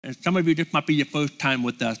And some of you, this might be your first time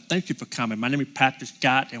with us. Thank you for coming. My name is Pastor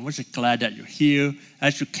Scott, and we're just glad that you're here.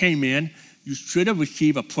 As you came in, you should have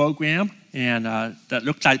received a program, and that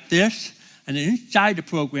looks like this. And then inside the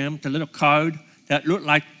program, it's a little card that look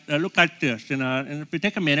like this. And if you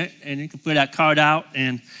take a minute, and you can fill that card out,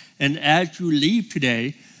 and as you leave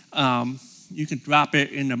today, you can drop it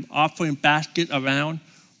in the offering basket around,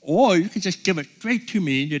 or you can just give it straight to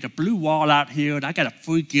me. There's a blue wall out here, and I got a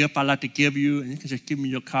free gift I'd like to give you, and you can just give me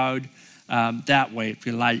your card that way if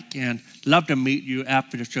you like. And love to meet you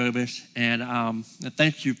after the service, and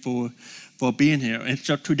thank you for being here. And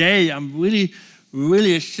so today, I'm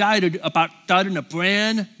really excited about starting a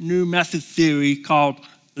brand new message series called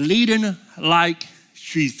Leading Like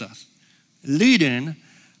Jesus. Leading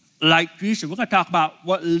like Jesus. We're going to talk about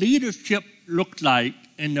what leadership looks like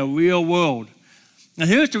in the real world. Now,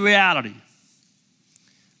 here's the reality.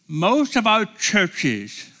 Most of our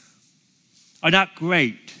churches are not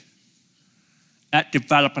great at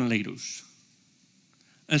developing leaders.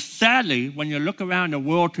 And sadly, when you look around the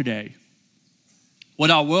world today, what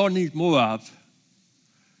our world needs more of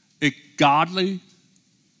is godly,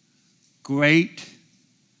 great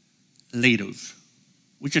leaders.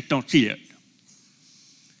 We just don't see it.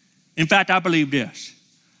 In fact, I believe this.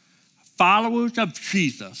 Followers of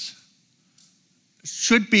Jesus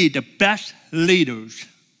should be the best leaders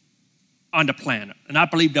on the planet. And I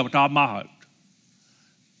believe that with all my heart.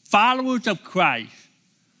 Followers of Christ,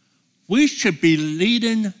 we should be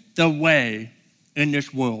leading the way in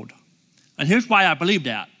this world. And here's why I believe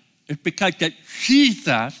that. It's because that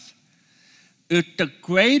Jesus is the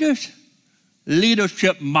greatest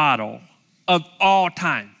leadership model of all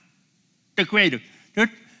time. The greatest.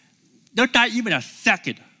 There's not even a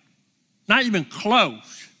second, not even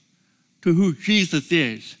close to who Jesus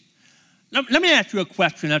is. Let me ask you a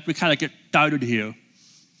question as we kind of get started here.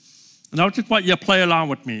 And I just want you to play along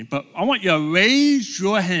with me, but I want you to raise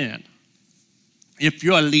your hand if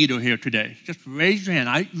you're a leader here today. Just raise your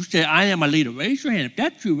hand. You say, I am a leader. Raise your hand. If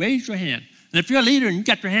that's you, raise your hand. And if you're a leader and you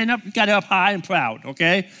got your hand up, you got it up high and proud,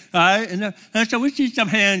 okay? All right? And so we see some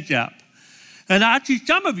hands up. And I see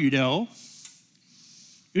some of you, though,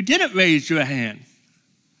 you didn't raise your hand.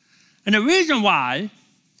 And the reason why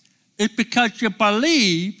is because you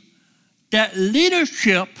believe that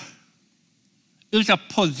leadership is a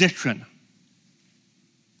position,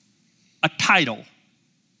 a title,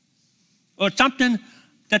 or something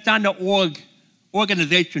that's on the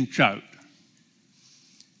organization chart.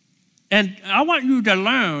 And I want you to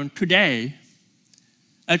learn today,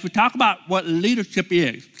 as we talk about what leadership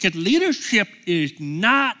is, because leadership is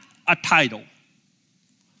not a title.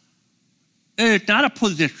 It's not a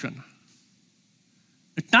position.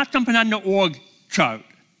 It's not something on the org chart.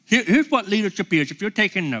 Here's what leadership is, if you're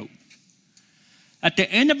taking notes. At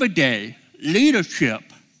the end of the day, leadership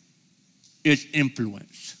is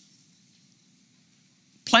influence.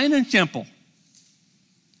 Plain and simple.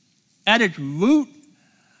 At its root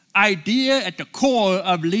idea, at the core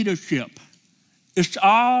of leadership, it's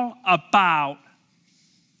all about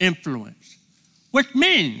influence, which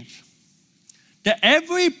means that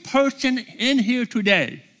every person in here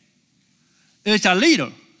today is a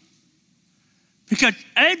leader because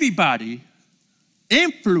everybody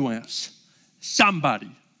influences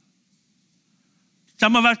somebody.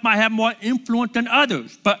 Some of us might have more influence than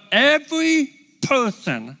others, but every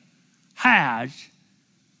person has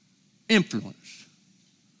influence.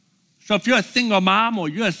 So if you're a single mom or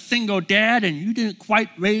you're a single dad and you didn't quite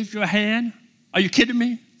raise your hand, are you kidding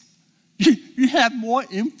me? You have more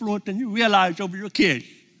influence than you realize over your kids.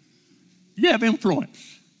 You have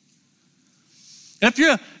influence. If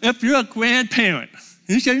you're a grandparent,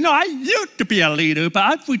 and you say, I used to be a leader, but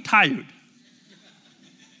I've retired.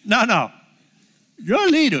 No. You're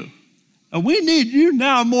a leader. And we need you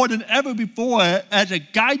now more than ever before as a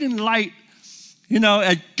guiding light,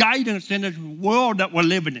 as guidance in this world that we're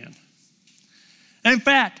living in. And in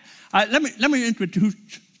fact, let me introduce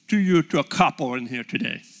you to a couple in here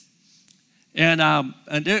today. And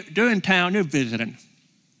they're in town, they're visiting.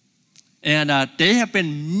 And they have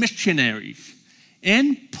been missionaries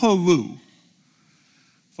in Peru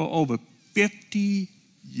for over 50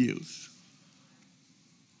 years.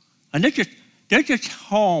 And they're just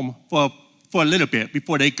home for a little bit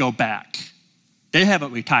before they go back. They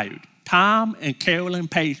haven't retired. Tom and Carolyn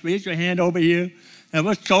Pace, raise your hand over here. And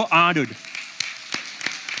we're so honored.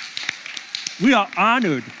 We are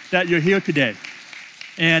honored that you're here today.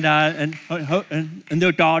 And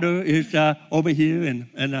their daughter is over here, and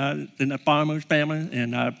the farmer's family,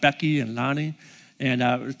 and Becky and Lonnie. And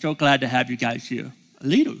we're so glad to have you guys here.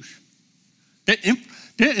 Leaders.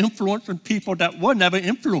 They're influencing people that were never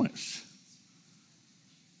influenced.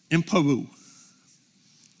 in Peru.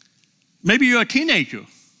 Maybe you're a teenager.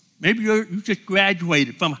 Maybe you just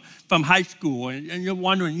graduated from high school and you're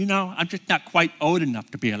wondering, I'm just not quite old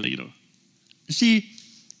enough to be a leader. You see,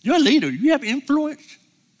 you're a leader. You have influence.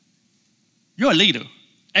 You're a leader.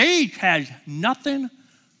 Age has nothing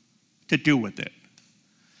to do with it.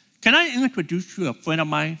 Can I introduce you to a friend of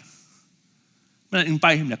mine? I'm going to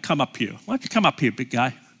invite him to come up here. Why don't you come up here, big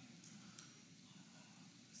guy?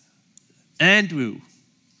 Andrew.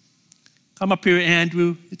 Come up here,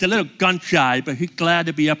 Andrew. He's a little gun shy, but he's glad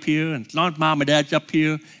to be up here. And as long as Mom and Dad's up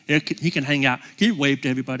here, he can hang out. Can you wave to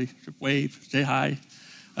everybody? Just wave, say hi.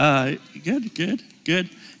 Good.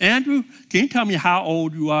 Andrew, can you tell me how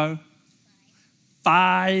old you are?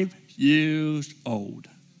 5 years old.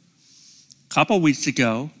 A couple weeks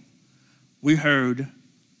ago, we heard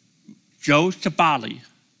Joe Savali.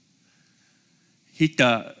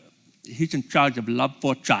 He's in charge of Love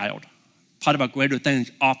for a Child. Part of our Greater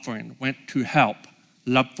Things offering went to help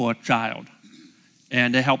Love for a Child.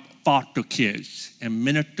 And they help foster kids and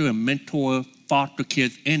minister and mentor foster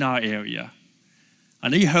kids in our area.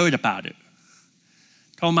 And he heard about it.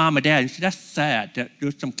 Told Mom and Dad, he said, that's sad that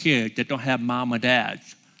there's some kids that don't have mom and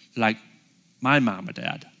dads like my mom and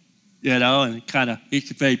dad. And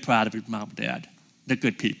he's very proud of his mom and dad. They're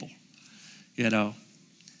good people, And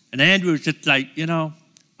Andrew was just like,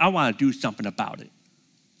 I want to do something about it.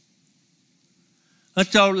 And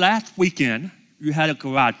so last weekend, you had a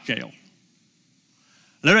garage sale.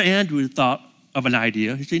 Little Andrew thought of an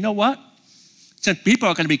idea. He said, you know what? Since people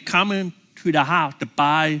are going to be coming to the house to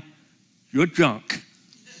buy your junk,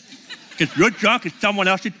 because your junk is someone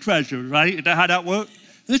else's treasure, right? Is that how that works?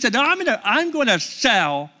 And he said, no, I'm going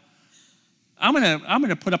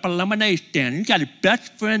to put up a lemonade stand. You got his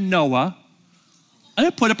best friend, Noah. I'm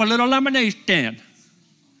going to put up a little lemonade stand.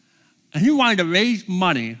 And he wanted to raise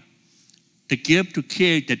money to give to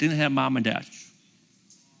kids that didn't have mom and dad,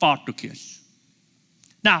 foster kids.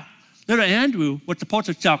 Now, little Andrew was supposed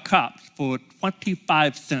to sell cups for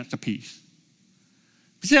 25 cents a piece.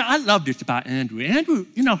 You see, I love this about Andrew. Andrew,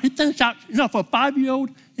 he thinks out, for a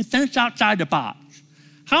 5-year-old, he thinks outside the box.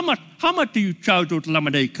 How much do you charge those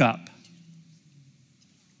lemonade cup?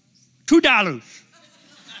 $2.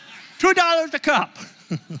 $2 a cup.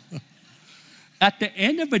 At the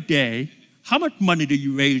end of the day, how much money do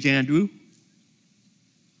you raise, Andrew?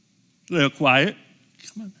 A little quiet.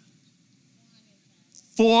 Come on.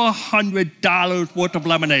 $400 worth of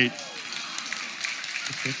lemonade.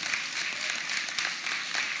 Okay.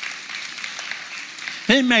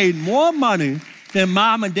 He made more money than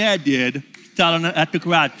Mom and Dad did selling it at the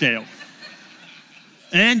garage sale.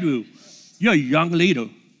 Andrew, you're a young leader.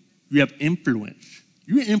 You have influence.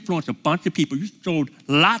 You influence a bunch of people. You sold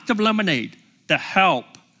lots of lemonade to help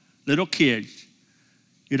little kids,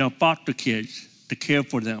 foster kids, to care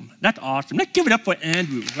for them. That's awesome. Let's give it up for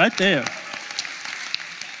Andrew right there.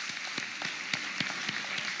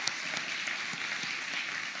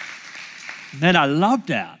 Man, I love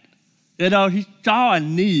that. He saw a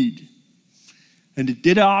need, and he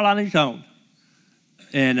did it all on his own,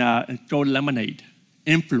 and sold lemonade.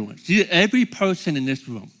 Influence. See, every person in this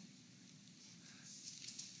room,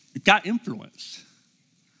 you got influence.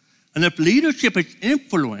 And if leadership is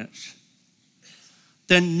influence,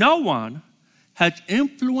 then no one has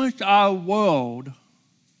influenced our world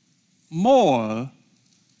more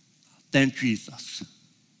than Jesus.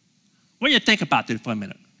 What do you think about this for a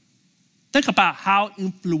minute? Think about how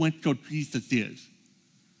influential Jesus is.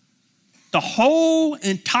 The whole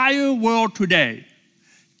entire world today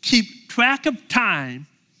keeps track of time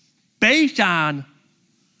based on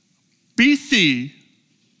BC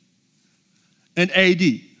and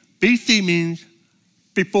AD. BC means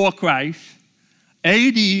before Christ.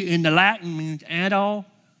 AD in the Latin means Anno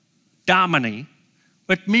Domini,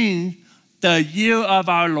 which means the year of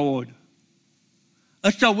our Lord.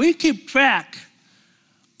 And so we keep track.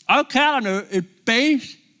 Our calendar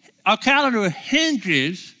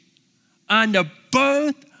hinges on the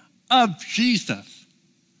birth of Jesus.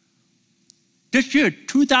 This year,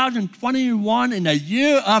 2021, in the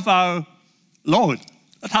year of our Lord.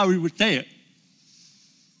 That's how we would say it.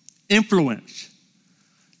 Influence.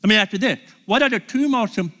 Let me ask you this. What are the two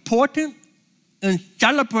most important and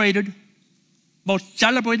most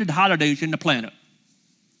celebrated holidays in the planet?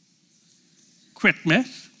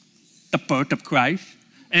 Christmas, the birth of Christ,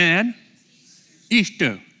 and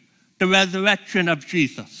Easter, the resurrection of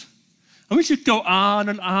Jesus. And we should go on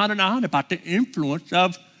and on and on about the influence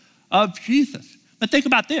of Jesus. But think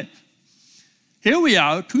about this. Here we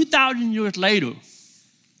are, 2,000 years later,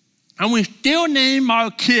 and we still name our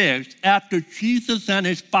kids after Jesus and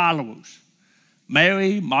his followers.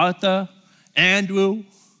 Mary, Martha, Andrew,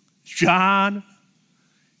 John,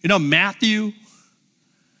 Matthew.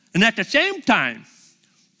 And at the same time,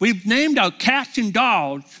 we've named our cats and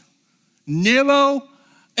dogs Nero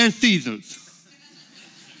and Caesars.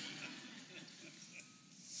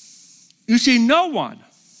 You see, no one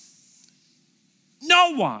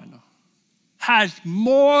has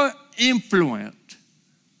more influence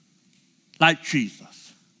like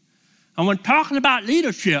Jesus. And when talking about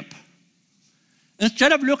leadership,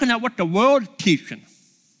 instead of looking at what the world is teaching,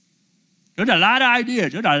 there's a lot of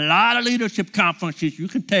ideas. There's a lot of leadership conferences you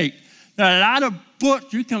can take. There are a lot of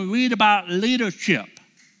books you can read about leadership.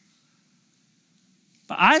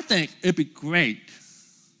 But I think it'd be great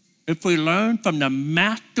if we learn from the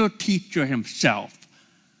master teacher himself,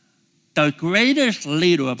 the greatest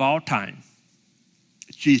leader of all time,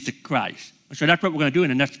 Jesus Christ. So that's what we're going to do in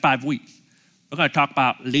the next 5 weeks. We're going to talk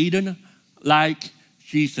about leading like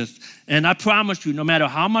Jesus. And I promise you, no matter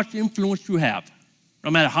how much influence you have,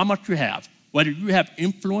 whether you have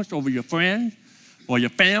influence over your friends or your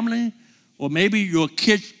family, or maybe your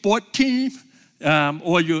kid's sport team,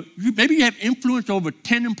 or maybe you have influence over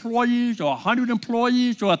 10 employees or 100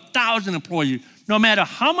 employees or 1,000 employees. No matter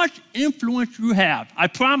how much influence you have, I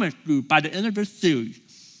promise you, by the end of this series,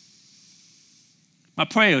 my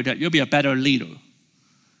prayer is that you'll be a better leader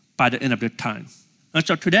by the end of this time. And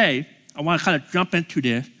so today, I want to kind of jump into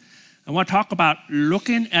this. I want to talk about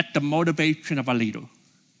looking at the motivation of a leader,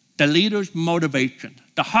 the leader's motivation,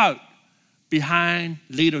 the heart behind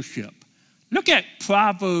leadership. Look at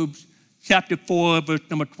Proverbs chapter 4, verse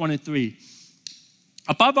number 23.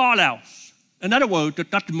 Above all else, in other words,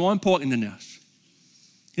 there's nothing more important than this.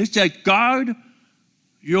 He said, guard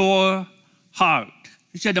your heart.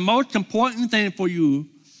 He said, the most important thing for you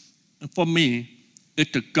and for me is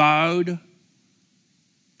to guard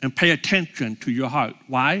and pay attention to your heart.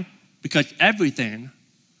 Why? Because everything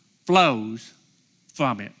flows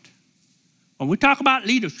from it. When we talk about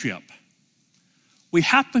leadership, we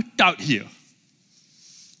have to start here.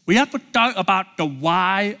 We have to start about the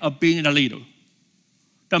why of being a leader,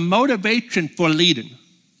 the motivation for leading,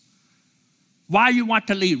 why you want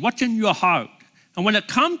to lead, what's in your heart. And when it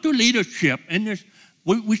comes to leadership,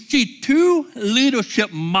 we see two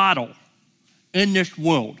leadership models in this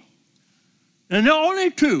world. And there are only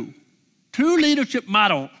two leadership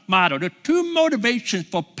models. There are two motivations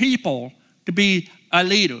for people to be a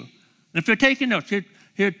leader. And if you're taking notes, here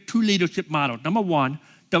are two leadership models. Number one,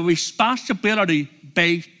 the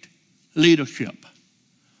responsibility-based leadership.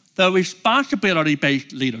 The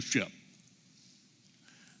responsibility-based leadership.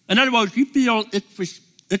 In other words, you feel it's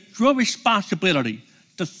your responsibility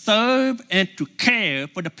to serve and to care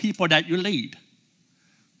for the people that you lead.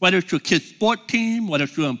 Whether it's your kid's sport team, whether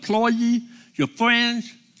it's your employee, your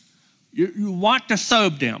friends, you want to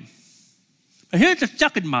serve them. But here's the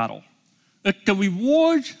second model. It's the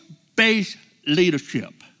rewards-based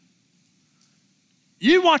leadership.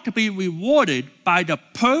 You want to be rewarded by the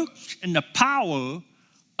perks and the power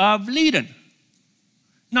of leading.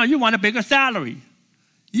 No, you want a bigger salary.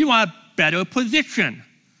 You want a better position.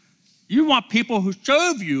 You want people who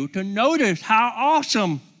serve you to notice how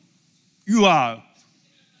awesome you are.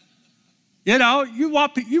 You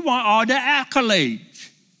want all the accolades.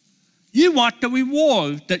 You want the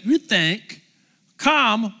rewards that you think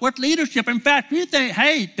come with leadership. In fact, you think,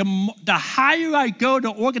 hey, the higher I go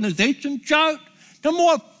the organization chart, the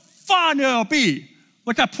more fun it'll be.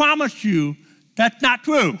 Which I promise you, that's not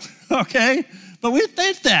true, okay? But we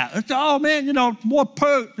think that. It's, oh man, more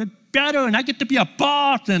perks and better, and I get to be a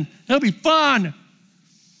boss, and it'll be fun.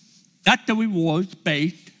 That's the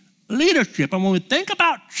rewards-based leadership. And when we think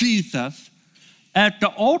about Jesus as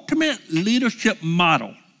the ultimate leadership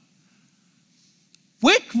model,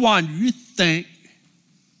 which one do you think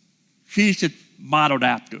Jesus modeled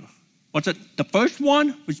after? Was it the first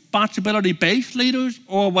one, responsibility-based leaders,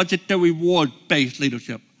 or was it the reward-based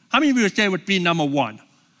leadership? How many of you would say it would be number one?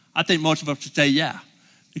 I think most of us would say yeah.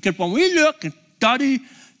 Because when we look and study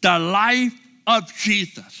the life of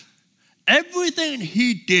Jesus, everything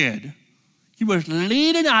he did, he was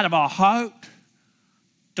leading out of a heart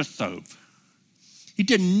to serve. He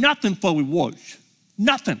did nothing for rewards,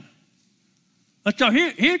 nothing. And so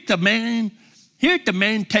here's the main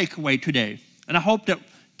takeaway today. And I hope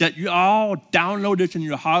that you all download this in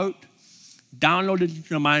your heart, download this in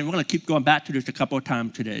your mind. We're going to keep going back to this a couple of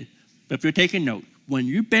times today. But if you're taking notes, when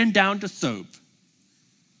you bend down to serve,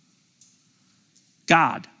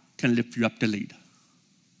 God can lift you up to lead.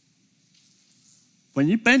 When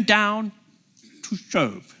you bend down to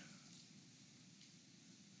serve,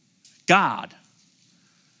 God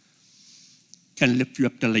can lift you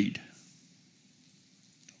up to lead.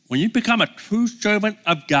 When you become a true servant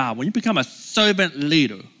of God, when you become a servant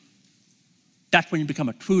leader, that's when you become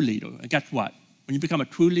a true leader. And guess what? When you become a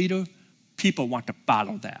true leader, people want to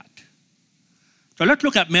follow that. So let's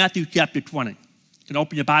look at Matthew chapter 20. You can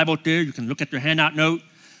open your Bible there. You can look at your handout note.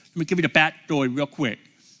 Let me give you the backstory real quick.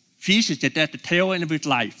 Jesus is at the tail end of his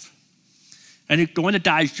life, and he's going to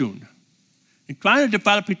die soon. He's trying to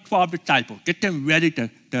develop his 12 disciples, get them ready to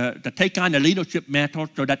take on the leadership mantle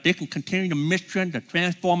so that they can continue the mission to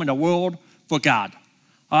transform the world for God.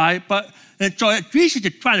 All right, and so Jesus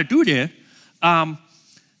is trying to do this.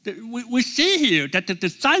 We see here that the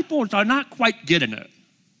disciples are not quite getting it.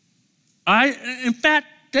 All right? In fact,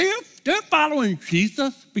 they're following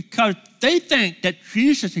Jesus because they think that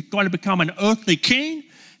Jesus is going to become an earthly king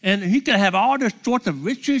and he can have all this sorts of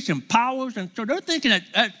riches and powers. And so they're thinking that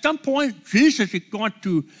at some point, Jesus is going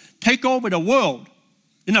to take over the world,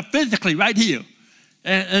 physically right here.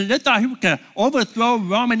 And they thought he was going to overthrow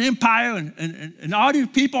Roman Empire and all these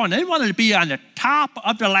people, and they wanted to be on the top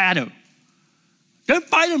of the ladder. They're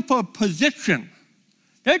fighting for a position.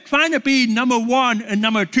 They're trying to be number one and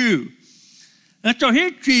number two. And so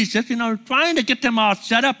here's Jesus, trying to get them all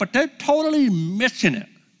set up, but they're totally missing it.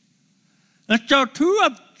 And so two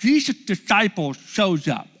of Jesus' disciples shows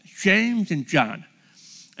up, James and John,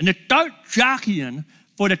 and they start jockeying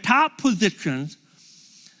for the top positions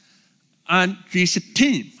on Jesus'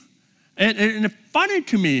 team. And it's funny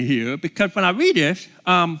to me here because when I read this,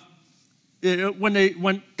 when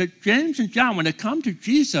James and John, when they come to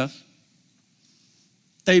Jesus,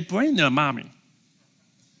 they bring their mommy.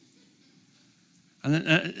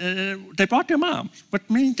 And they brought their moms, which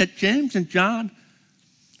means that James and John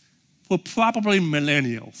were probably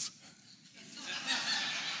millennials.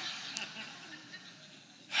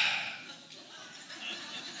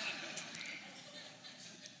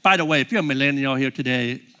 By the way, if you're a millennial here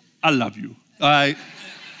today, I love you. All right?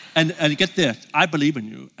 And get this, I believe in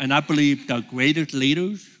you. And I believe the greatest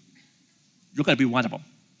leaders, you're going to be one of them.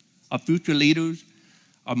 Our future leaders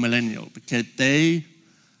are millennials because they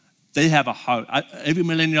have a heart. Every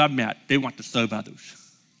millennial I've met, they want to serve others.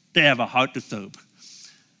 They have a heart to serve.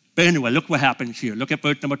 But anyway, look what happens here. Look at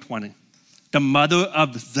verse number 20. The mother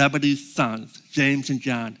of Zebedee's sons, James and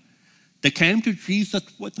John, they came to Jesus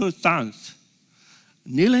with her sons,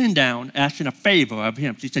 kneeling down, asking a favor of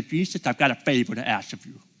him. She said, Jesus, I've got a favor to ask of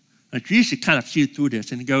you. And Jesus kind of sees through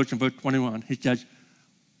this, and he goes in verse 21. He says,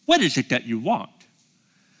 what is it that you want?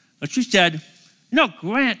 And she said,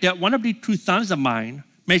 grant that one of these two sons of mine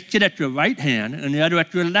may sit at your right hand and the other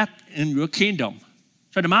at your left in your kingdom.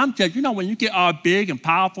 So the mom said, when you get all big and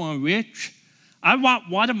powerful and rich, I want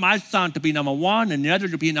one of my sons to be number one and the other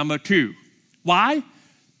to be number two. Why?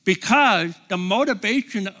 Because the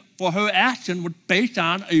motivation for her action was based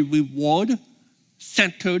on a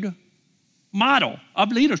reward-centered model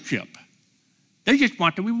of leadership. They just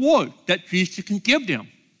want the reward that Jesus can give them.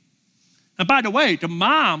 And by the way, the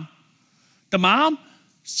mom,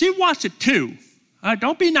 she wants it too.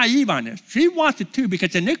 Don't be naive on this. She wants it too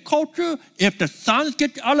because in this culture, if the sons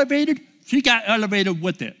get elevated, she got elevated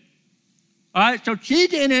with it. All right, so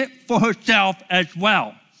she's in it for herself as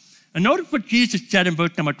well. And notice what Jesus said in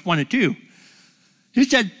verse number 22. He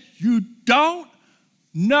said, you don't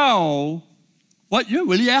know what you're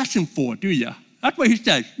really asking for, do you? That's what he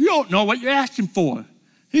says. You don't know what you're asking for.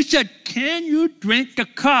 He said, can you drink the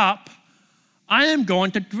cup I am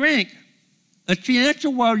going to drink? And she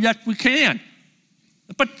answered, well, yes, we can.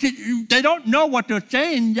 But they don't know what they're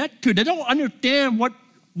saying yet to. They don't understand what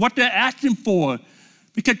they're asking for.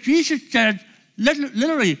 Because Jesus said,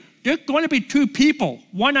 literally, there's going to be two people,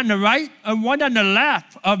 one on the right and one on the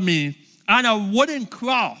left of me, on a wooden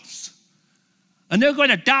cross. And they're going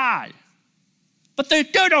to die. But they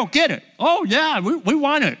still don't get it. Oh, yeah, we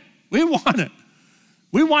want it. We want it.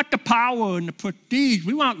 We want the power and the prestige.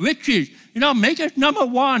 We want riches. Make us number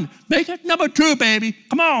one. Make us number two, baby.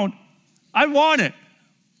 Come on. I want it.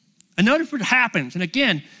 And notice what happens. And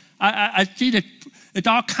again, I see that it's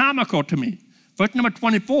all comical to me. Verse number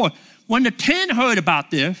 24. When the 10 heard about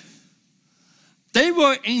this, they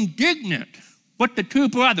were indignant with the two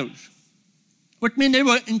brothers, which means they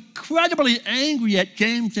were incredibly angry at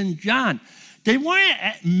James and John. They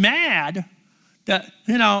weren't mad that,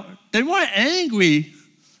 they weren't angry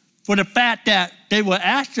for the fact that they were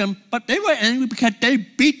asked them, but they were angry because they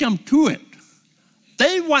beat them to it.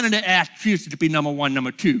 They wanted to ask Jesus to be number one,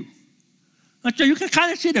 number two. And so you can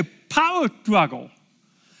kind of see the power struggle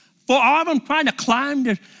for all of them trying to climb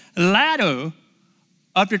this ladder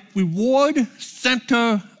of this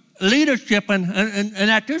reward-center leadership. And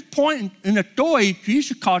at this point in the story,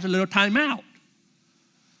 Jesus calls a little time out.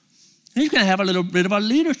 He's going to have a little bit of a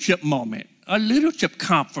leadership moment, a leadership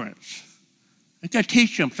conference. He's going to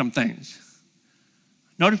teach them some things.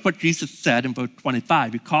 Notice what Jesus said in verse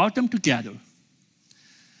 25. He called them together.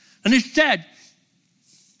 And he said,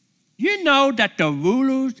 you know that the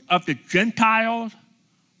rulers of the Gentiles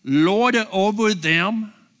lord it over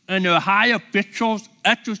them, and their high officials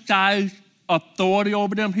exercise authority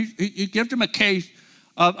over them. He gives them a case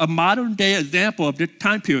of a modern day example of this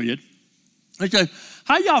time period. He says,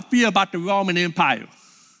 how y'all feel about the Roman Empire?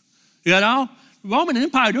 You know, the Roman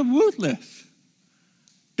Empire, they're ruthless.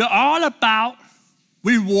 They're all about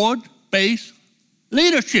reward-based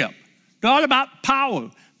leadership. They're all about power.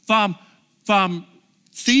 From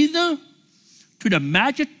Caesar to the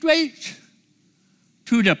magistrates,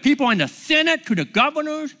 to the people in the Senate, to the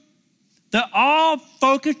governors, they're all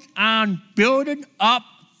focused on building up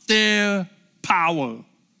their power,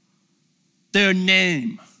 their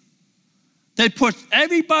name. They push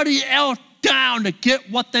everybody else down to get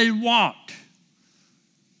what they want.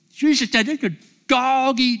 Jesus said, it's a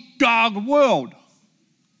dog-eat-dog world.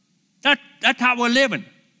 That's how we're living.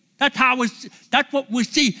 That's what we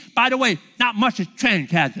see. By the way, not much has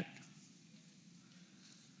changed, has it?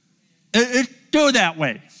 It's still that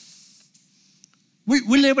way. We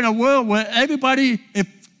live in a world where everybody is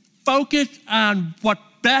focused on what's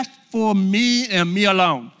best for me and me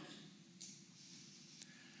alone.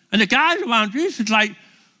 And the guys around Jesus are like,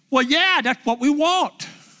 well, yeah, that's what we want.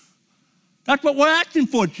 That's what we're asking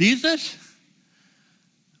for, Jesus.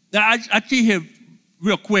 Now, I see here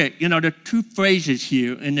real quick, you know, there are two phrases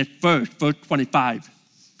here in this verse 25.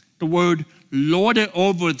 The word lord it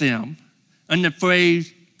over them, and the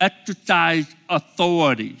phrase exercise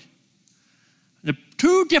authority. The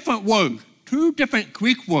two different words, two different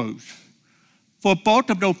Greek words for both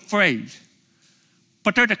of those phrases.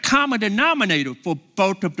 But there's a common denominator for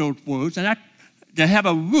both of those words, and they have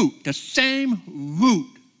a root, the same root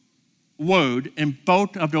word in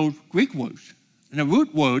both of those Greek words. And the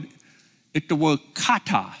root word is the word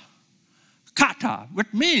kata. Kata,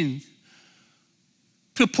 which means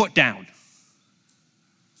to put down.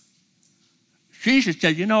 Jesus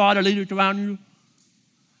said, you know all the leaders around you?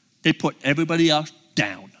 They put everybody else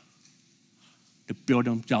down to build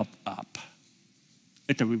themselves up.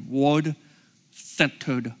 It's a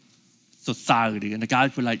reward-centered society. And the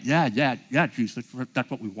guys were like, yeah, Jesus, that's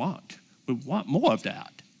what we want. We want more of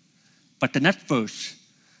that. But the next verse,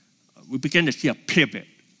 we begin to see a pivot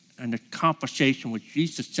in the conversation where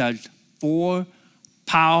Jesus says 4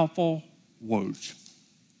 powerful words.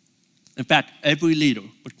 In fact, every leader,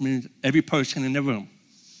 which means every person in the room,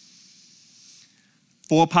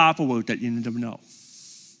 4 powerful words that you need to know.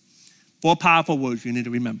 4 powerful words you need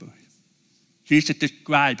to remember. Jesus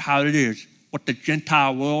described how it is, what the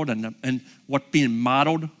Gentile world and what's being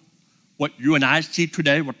modeled, what you and I see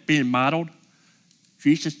today, what's being modeled.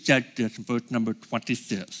 Jesus said this in verse number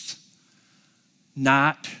 26.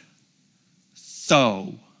 Not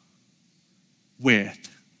so with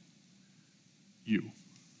you.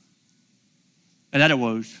 In other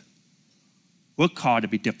words, we're called to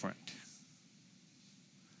be different.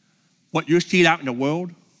 What you see out in the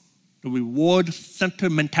world, the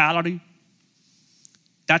reward-centered mentality,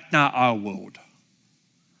 that's not our world.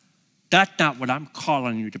 That's not what I'm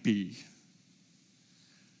calling you to be.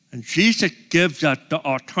 And Jesus gives us the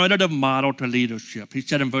alternative model to leadership. He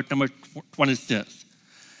said in verse number 26,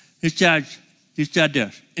 he said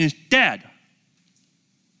this, instead,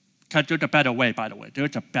 because there's a better way, by the way,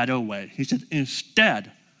 there's a better way. He said,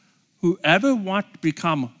 instead, whoever wants to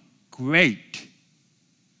become great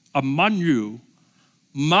among you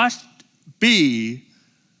must be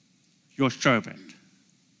your servant.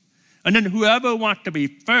 And then whoever wants to be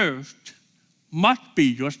first must be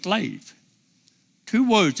your slave. 2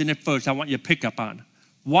 words in this verse I want you to pick up on.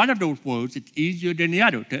 One of those words is easier than the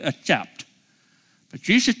other to accept. But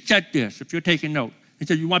Jesus said this, if you're taking note. He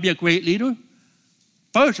said, you want to be a great leader?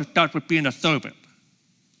 First, it starts with being a servant.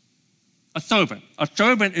 A servant. A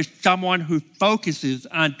servant is someone who focuses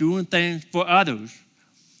on doing things for others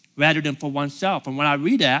rather than for oneself. And when I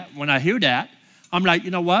read that, when I hear that, I'm like,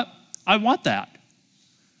 you know what? I want that.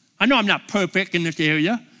 I know I'm not perfect in this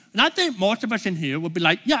area. And I think most of us in here will be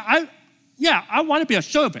like, I want to be a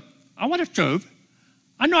servant. I want to serve.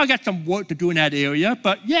 I know I got some work to do in that area,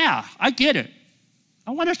 but yeah, I get it.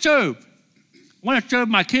 I want to serve. I want to serve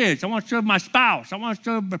my kids. I want to serve my spouse. I want to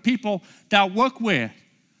serve the people that I work with.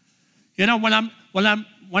 You know, when I'm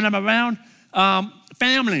around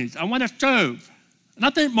families, I want to serve. And I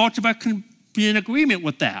think most of us can be in agreement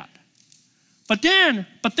with that. But then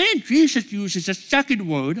Jesus uses a second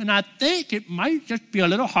word, and I think it might just be a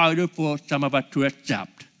little harder for some of us to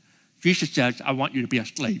accept. Jesus says, I want you to be a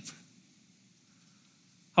slave.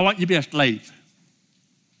 I want you to be a slave.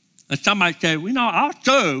 And some might say, I'll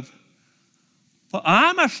serve, For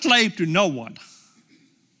I'm a slave to no one.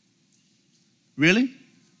 Really?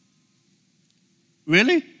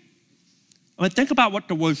 Really? I mean, think about what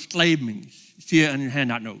the word slave means. See it in your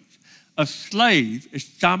handout notes. A slave is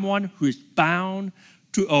someone who is bound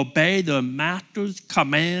to obey their master's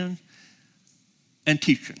commands and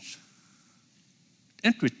teachings.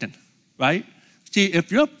 Interesting, right? See,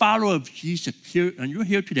 if you're a follower of Jesus here, and you're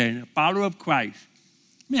here today and a follower of Christ,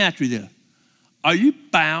 let me ask you this. Are you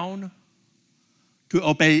bound to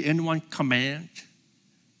obey anyone's commands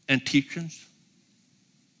and teachings?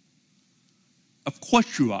 Of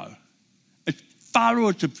course you are. As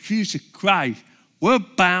followers of Jesus Christ, we're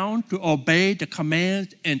bound to obey the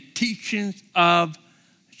commands and teachings of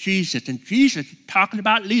Jesus. And Jesus is talking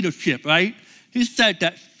about leadership, right? He said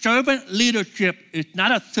that servant leadership is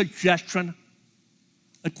not a suggestion.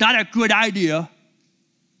 It's not a good idea.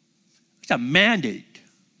 It's a mandate.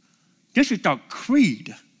 This is our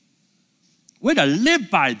creed. We're to live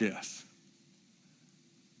by this.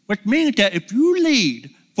 Which means that if you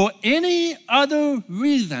lead for any other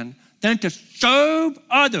reason than to serve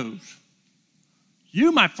others,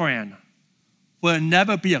 you, my friend, will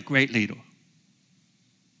never be a great leader.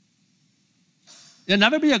 You'll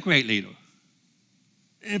never be a great leader.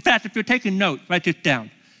 In fact, if you're taking notes, write this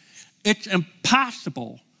down. It's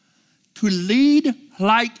impossible to lead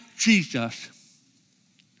like Jesus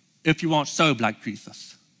if you won't serve like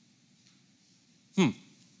Jesus. You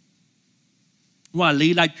want to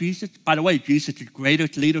lead like Jesus? By the way, Jesus is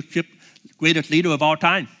the greatest leader of all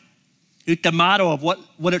time. He's the model of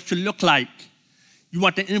what it should look like. You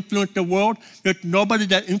want to influence the world? There's nobody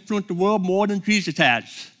that influenced the world more than Jesus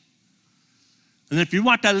has. And if you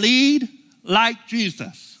want to lead like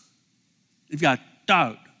Jesus, you've got to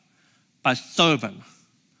start by serving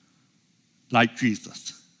like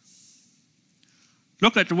Jesus.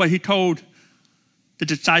 Look at the way he told the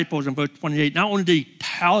disciples in verse 28. Not only did he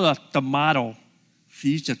tell us the model,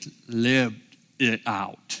 Jesus lived it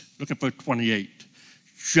out. Look at verse 28.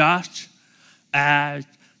 Just as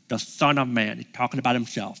the Son of Man, he's talking about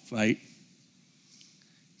himself, right?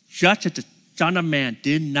 Just as the Son of Man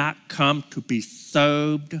did not come to be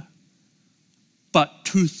served, but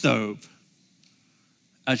to serve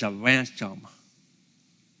as a ransom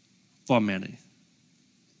for many.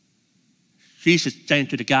 Jesus saying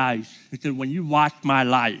to the guys, he said, when you watch my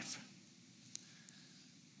life,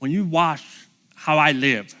 when you watch how I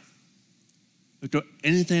live, is there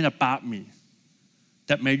anything about me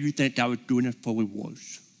that made you think I was doing it for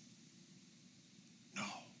rewards? No.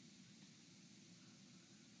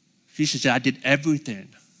 Jesus said, I did everything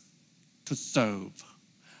to serve.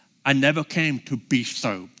 I never came to be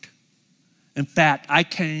served. In fact, I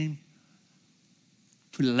came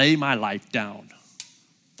to lay my life down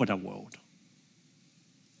for the world.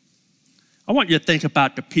 I want you to think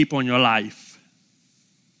about the people in your life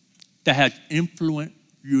that has influenced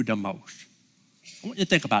you the most. I want you to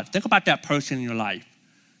think about it. Think about that person in your life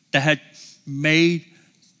that has made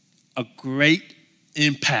a great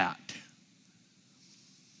impact.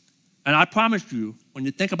 And I promise you, when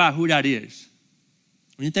you think about who that is,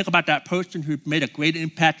 when you think about that person who made a great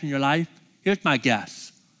impact in your life, here's my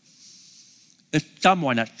guess. It's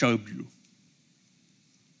someone that served you.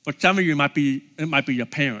 For some of you, it might be your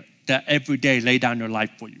parent that every day lay down their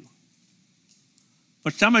life for you.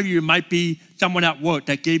 For some of you, it might be someone at work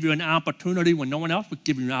that gave you an opportunity when no one else was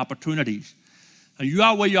giving you opportunities. And you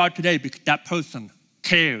are where you are today because that person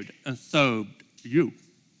cared and served you.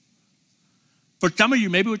 For some of you,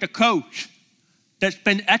 maybe it was a coach that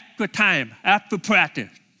spent extra time after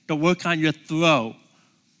practice to work on your throw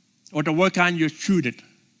or to work on your shooting.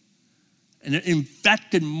 And it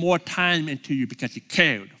invested more time into you because he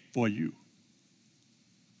cared for you.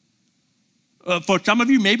 For some of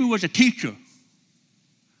you, maybe it was a teacher.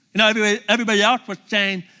 You know, everybody else was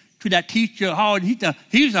saying to that teacher, oh,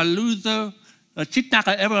 he's a loser. She's not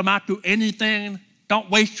going to ever amount to anything.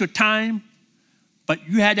 Don't waste your time. But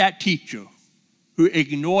you had that teacher who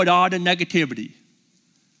ignored all the negativity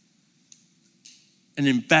and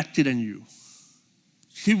invested in you.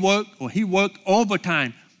 He worked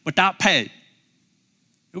overtime without pay.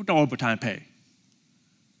 It was no overtime pay.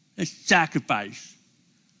 They sacrificed.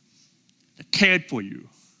 They cared for you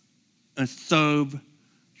and served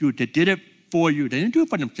you. They did it for you. They didn't do it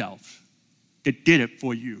for themselves. They did it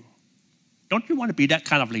for you. Don't you want to be that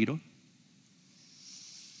kind of leader?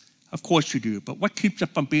 Of course you do. But what keeps us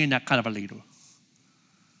from being that kind of a leader?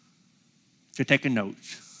 If you're taking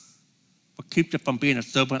notes, what keeps us from being a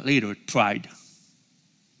servant leader is pride.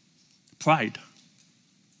 Pride.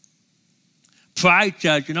 Pride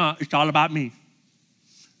says, you know, it's all about me.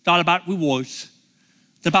 It's all about rewards.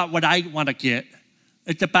 It's about what I want to get.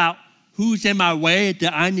 It's about who's in my way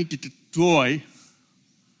that I need to destroy.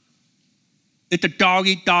 It's a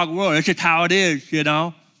dog-eat-dog world. It's just how it is, you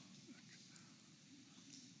know.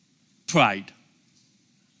 Pride.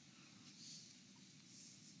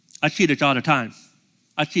 I see this all the time.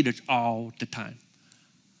 I see this all the time.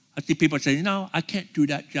 I see people say, I can't do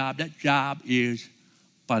that job. That job is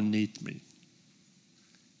beneath me.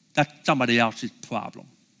 That's somebody else's problem.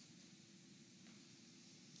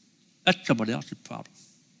 That's somebody else's problem.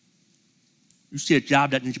 You see a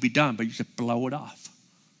job that needs to be done, but you just blow it off.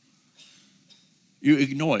 You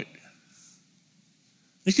ignore it.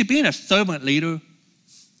 You see, being a servant leader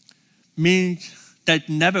means that it's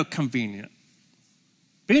never convenient.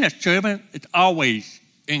 Being a servant is always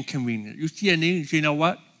inconvenient. You see a need, you say, you know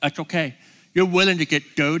what? That's okay. You're willing to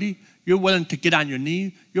get dirty. You're willing to get on your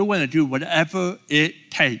knees. You're willing to do whatever it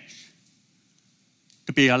takes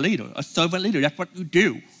to be a leader, a servant leader. That's what you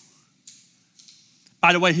do.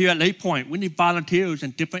 By the way, here at Lake Point, we need volunteers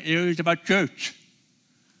in different areas of our church.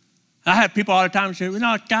 I have people all the time say,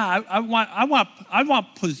 God, I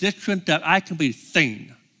want positions that I can be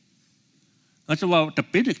seen. I said, well, the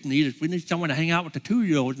biggest need is we need someone to hang out with the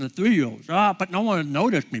 2-year-olds and the 3-year-olds. But no one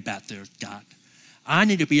noticed me back there, God. I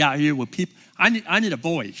need to be out here with people. I need a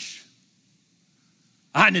voice.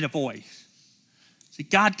 I need a voice. See,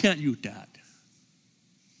 God can't use that.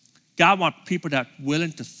 God wants people that are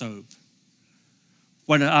willing to serve.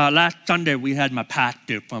 When last Sunday we had my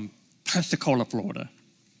pastor from Pensacola, Florida,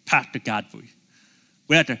 Pastor Godfrey.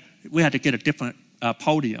 We had to get a different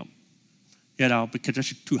podium, because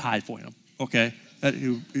this is too high for him. Okay,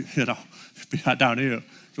 down here.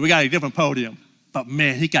 So we got a different podium. But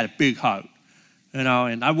man, he got a big heart, and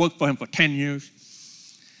I worked for him for 10 years.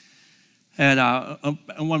 And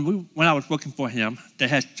when I was working for him, they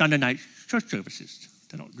had Sunday night church services.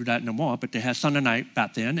 They don't do that no more, but they had Sunday night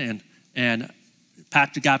back then. And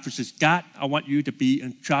Pastor Godfrey says, Scott, I want you to be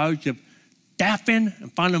in charge of staffing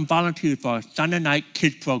and finding volunteers for a Sunday night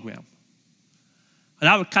kids program. And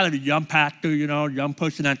I was kind of a young pastor, young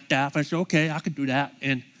person on staff. I said, okay, I could do that.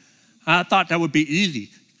 And I thought that would be easy.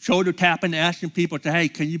 Shoulder tapping, asking people, hey,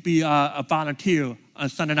 can you be a volunteer on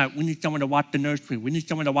Sunday night? We need someone to watch the nursery. We need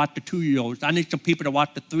someone to watch the 2-year-olds. I need some people to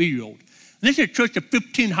watch the 3-year-old. And this is a church of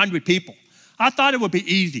 1,500 people. I thought it would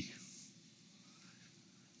be easy.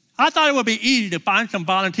 I thought it would be easy to find some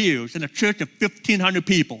volunteers in a church of 1,500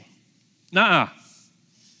 people. Nuh-uh.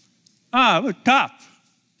 It was tough.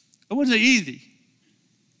 It wasn't easy.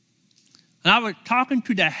 And I was talking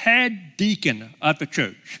to the head deacon of the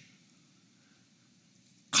church,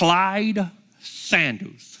 Clyde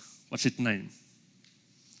Sanders. What's his name?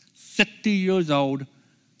 60 years old,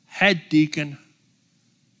 head deacon,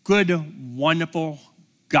 good, wonderful,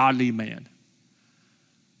 godly man.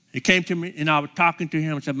 He came to me, and I was talking to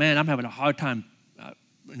him and said, man, I'm having a hard time,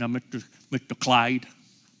 Mr. Clyde,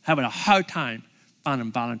 having a hard time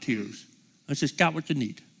finding volunteers. I said, Scott, what's the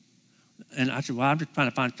need? And I said, well, I'm just trying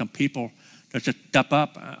to find some people that just step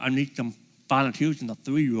up. I need some volunteers in the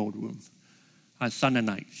 3-year-old room on Sunday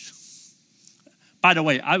nights. By the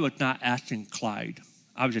way, I was not asking Clyde.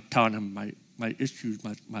 I was just telling him my issues,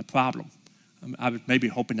 my problem. I was maybe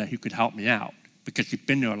hoping that he could help me out because he'd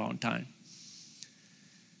been there a long time.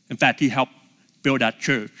 In fact, he helped build that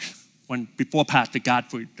church. Before Pastor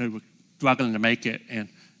Godfrey, they were struggling to make it, and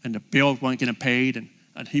the bills weren't getting paid,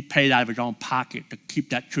 and he paid out of his own pocket to keep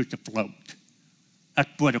that church afloat. That's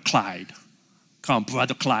Brother Clyde. Call him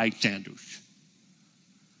Brother Clyde Sanders.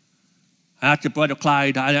 I said, Brother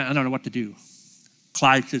Clyde, I don't know what to do.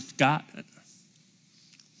 Clyde says, Scott,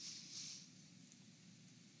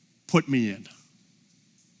 put me in.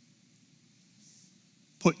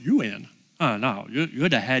 Put you in? Oh, no, you're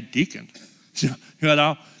the head deacon.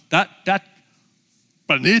 That's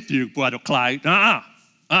beneath you, Brother Clyde.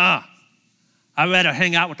 I'd rather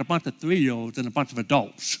hang out with a bunch of 3-year-olds than a bunch of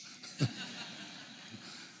adults.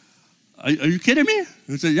 Are you kidding me?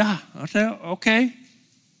 He said, yeah. I said, okay.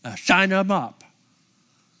 Sign them up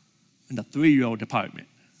in the 3-year-old department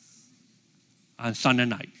on Sunday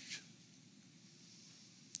nights.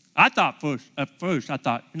 At first, I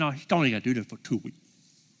thought, he's only going to do this for 2 weeks.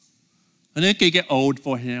 And then it could get old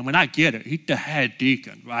for him, and I get it. He's the head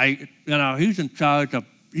deacon, right? He's in charge of,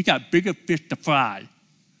 he got bigger fish to fry.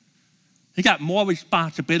 He got more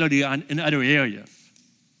responsibility in other areas.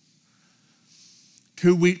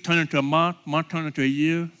 2 weeks turned into a month turned into a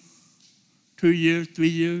year, 2 years, 3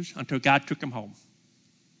 years, until God took him home.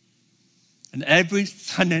 And every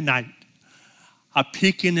Sunday night, I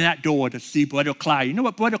peek in that door to see Brother Clyde. You know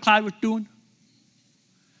what Brother Clyde was doing?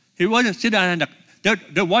 He wasn't sitting down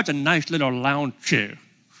there was a nice little lounge chair.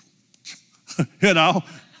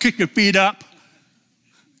 Kick your feet up,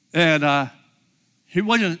 And I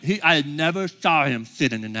never saw him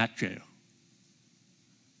sitting in that chair. You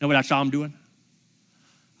know what I saw him doing?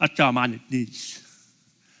 I saw him on his knees,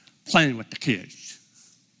 playing with the kids,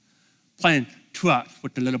 playing trucks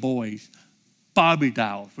with the little boys, Barbie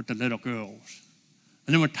dolls with the little girls.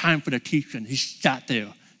 And then when time for the teaching, he sat there.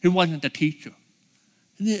 He wasn't the teacher.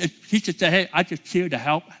 And he just said, hey, I just here to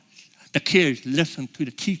help the kids listen to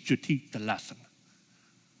the teacher teach the lesson.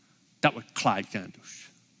 That was Clyde Sanders.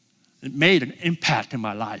 It made an impact in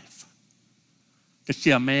my life to see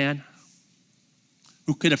a man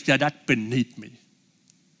who could have said, that's beneath me.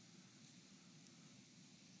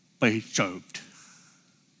 But he served.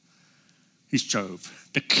 He served.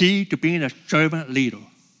 The key to being a servant leader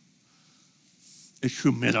is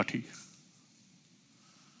humility.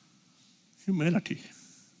 Humility.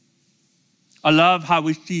 I love how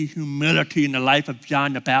we see humility in the life of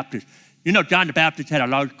John the Baptist. You know, John the Baptist had a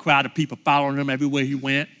large crowd of people following him everywhere he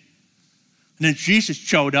went. And then Jesus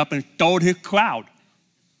showed up and stole his crowd.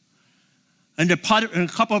 And a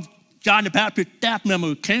couple of John the Baptist staff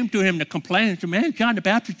members came to him to complain and said, man, John the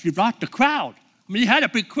Baptist, you lost the crowd. I mean, you had a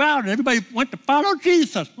big crowd and everybody went to follow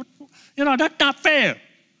Jesus. You know, that's not fair.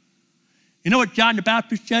 You know what John the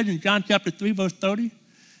Baptist said in John chapter 3, verse 30?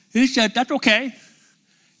 He said, that's okay.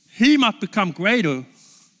 He must become greater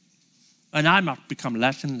and I must become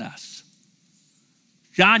less and less.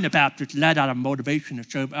 John the Baptist led out of motivation to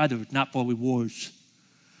serve others, not for rewards.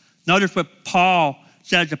 Notice what Paul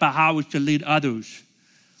says about how we should lead others.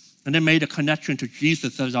 And they made a connection to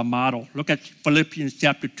Jesus as our model. Look at Philippians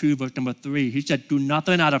chapter 2, verse number 3. He said, do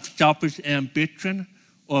nothing out of selfish ambition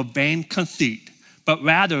or vain conceit, but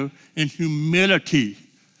rather in humility,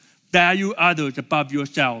 value others above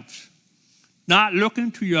yourselves. Not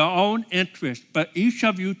looking to your own interest, but each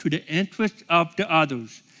of you to the interest of the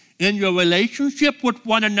others. In your relationship with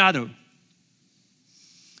one another,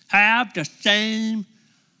 have the same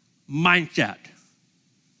mindset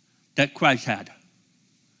that Christ had.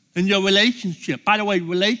 In your relationship, by the way,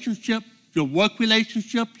 relationship, your work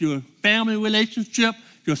relationship, your family relationship,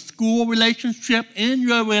 your school relationship, in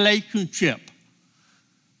your relationship,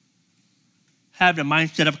 have the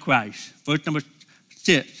mindset of Christ. Verse number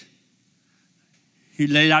 6, he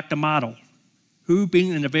laid out the model. Who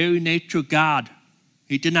being in the very nature God,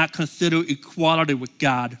 he did not consider equality with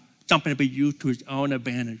God something to be used to his own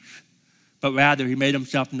advantage, but rather he made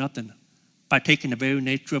himself nothing by taking the very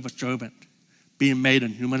nature of a servant, being made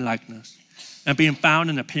in human likeness. And being found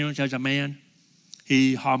in appearance as a man,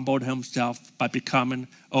 he humbled himself by becoming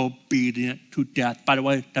obedient to death. By the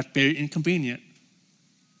way, that's very inconvenient.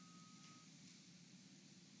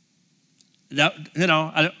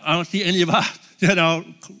 I don't see any of us,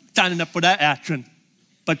 signing up for that action,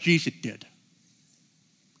 but Jesus did.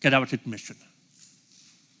 Because that was his mission.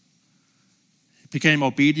 He became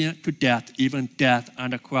obedient to death, even death on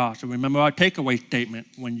the cross. And remember our takeaway statement.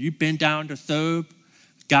 When you bend down to serve,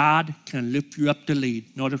 God can lift you up to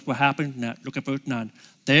lead. Notice what happens next. Look at verse 9.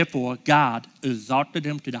 Therefore, God exalted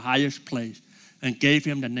him to the highest place and gave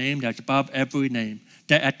him the name that's above every name,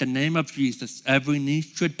 that at the name of Jesus, every knee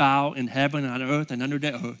should bow in heaven, on earth, and under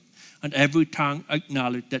the earth, and every tongue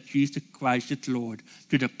acknowledge that Jesus Christ is Lord,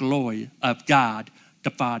 to the glory of God the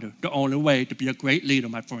Father. The only way to be a great leader,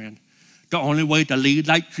 my friend, the only way to lead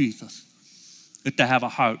like Jesus is to have a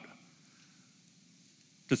heart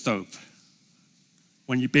to serve.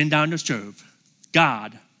 When you bend down to serve,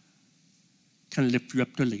 God can lift you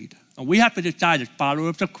up to lead. And we have to decide as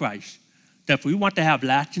followers of Christ that if we want to have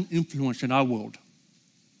lasting influence in our world,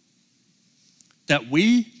 that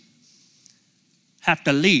we have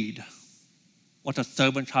to lead with a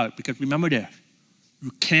servant's heart. Because remember this, you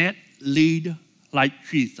can't lead like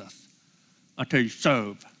Jesus until you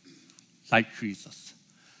serve like Jesus.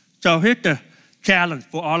 So here's the challenge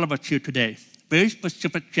for all of us here today. Very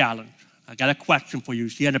specific challenge. I got a question for you.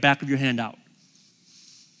 See on the back of your handout.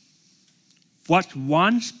 What's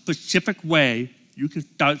one specific way you can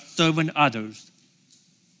start serving others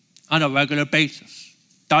on a regular basis?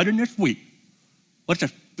 Starting this week, what's a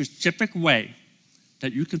specific way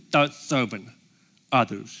that you can start serving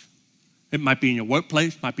others? It might be in your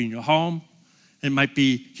workplace, it might be in your home, it might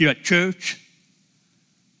be here at church.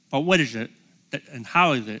 But what is it and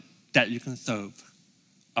how is it that you can serve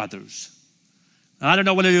others? Now, I don't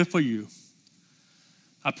know what it is for you.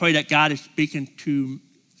 I pray that God is speaking to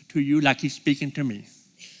you like he's speaking to me.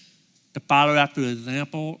 To follow after the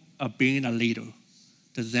example of being a leader,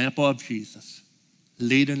 the example of Jesus,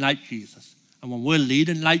 leading like Jesus. And when we're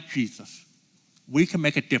leading like Jesus, we can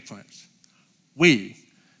make a difference. We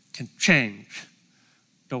can change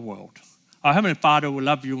the world. Our Heavenly Father, we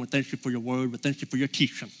love you and we thank you for your word. We thank you for your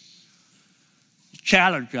teaching.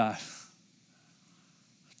 challenge us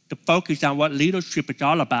to focus on what leadership is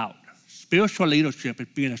all about. Spiritual leadership is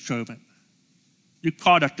being a servant. You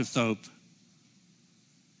called us to serve.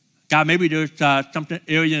 God, maybe there's something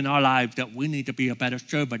area in our lives that we need to be a better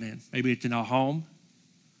servant in. Maybe it's in our home.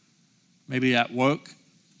 Maybe at work.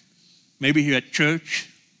 Maybe here at church.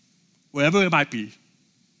 Wherever it might be.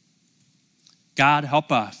 God,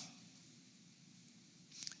 help us.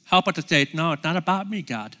 Help us to say, no, it's not about me,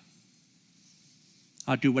 God.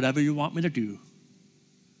 I'll do whatever you want me to do.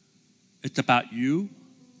 It's about you,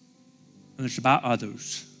 and it's about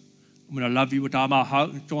others. I'm going to love you with all my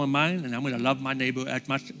heart and soul and mind, and I'm going to love my neighbor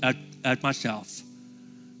as myself.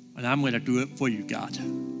 And I'm going to do it for you, God.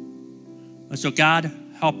 And so, God,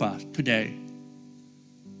 help us today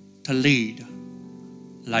to lead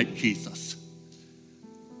like Jesus.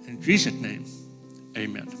 In Jesus' name,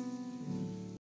 amen.